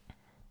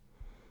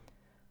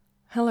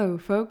Hello,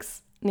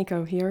 folks.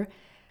 Nico here.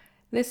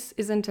 This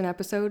isn't an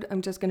episode.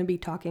 I'm just going to be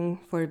talking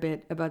for a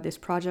bit about this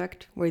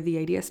project, where the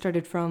idea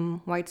started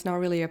from, why it's not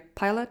really a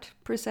pilot,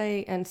 per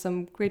se, and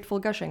some grateful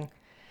gushing.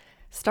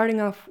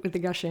 Starting off with the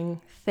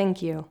gushing,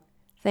 thank you.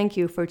 Thank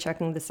you for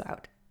checking this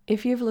out.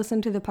 If you've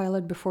listened to the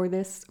pilot before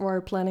this, or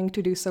are planning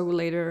to do so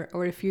later,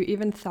 or if you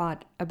even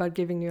thought about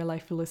giving your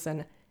life a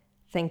listen,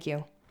 thank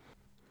you.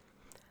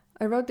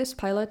 I wrote this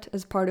pilot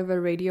as part of a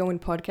radio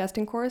and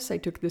podcasting course I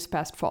took this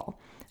past fall.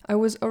 I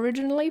was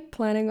originally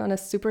planning on a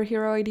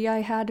superhero idea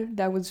I had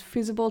that was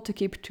feasible to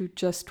keep to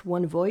just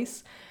one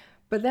voice,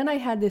 but then I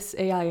had this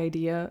AI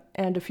idea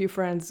and a few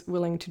friends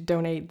willing to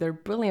donate their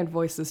brilliant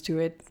voices to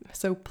it,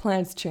 so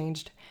plans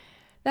changed.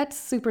 That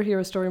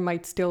superhero story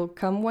might still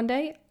come one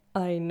day.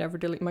 I never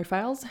delete my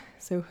files,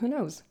 so who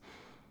knows?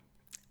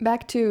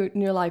 Back to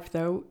New Life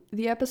though,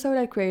 the episode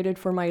I created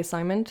for my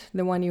assignment,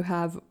 the one you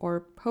have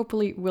or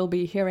hopefully will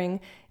be hearing,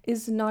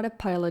 is not a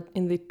pilot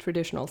in the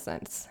traditional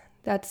sense.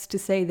 That's to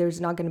say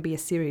there's not going to be a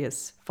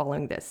series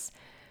following this.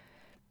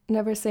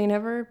 Never say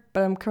never,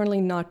 but I'm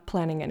currently not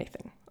planning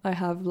anything. I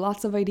have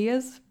lots of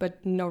ideas,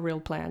 but no real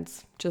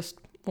plans. Just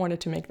wanted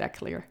to make that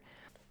clear.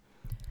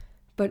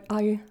 But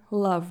I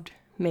loved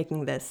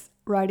making this.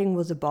 Writing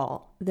was a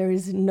ball. There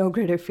is no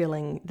greater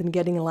feeling than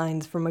getting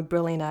lines from my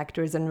brilliant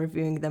actors and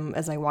reviewing them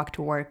as I walk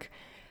to work.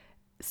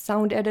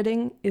 Sound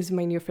editing is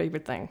my new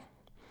favorite thing.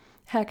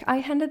 Heck, I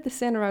handed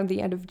this in around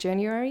the end of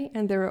January,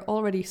 and there are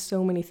already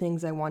so many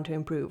things I want to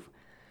improve.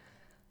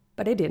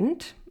 But I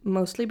didn't,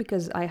 mostly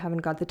because I haven't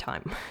got the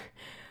time.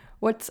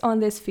 What's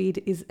on this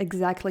feed is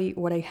exactly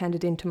what I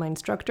handed in to my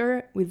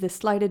instructor, with the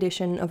slight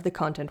addition of the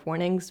content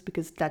warnings,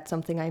 because that's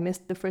something I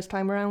missed the first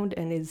time around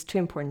and is too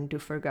important to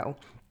forgo.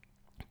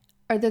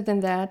 Other than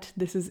that,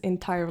 this is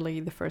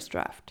entirely the first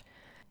draft.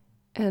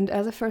 And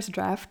as a first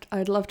draft,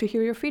 I'd love to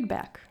hear your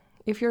feedback.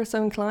 If you're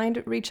so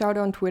inclined, reach out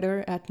on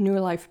Twitter at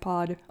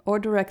NewLifePod or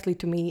directly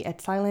to me at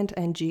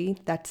SilentNG,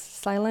 that's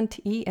Silent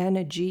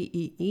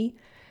E-N-G-E-E.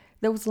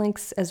 Those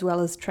links, as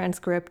well as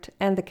transcript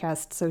and the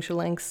cast social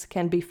links,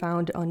 can be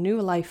found on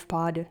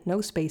newlifepod,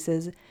 no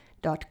spaces,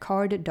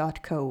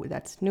 .card.co.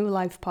 That's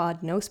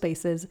newlifepod, no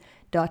spaces,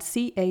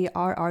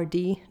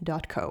 .carrd.co.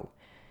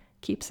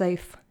 Keep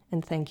safe,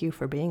 and thank you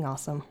for being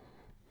awesome.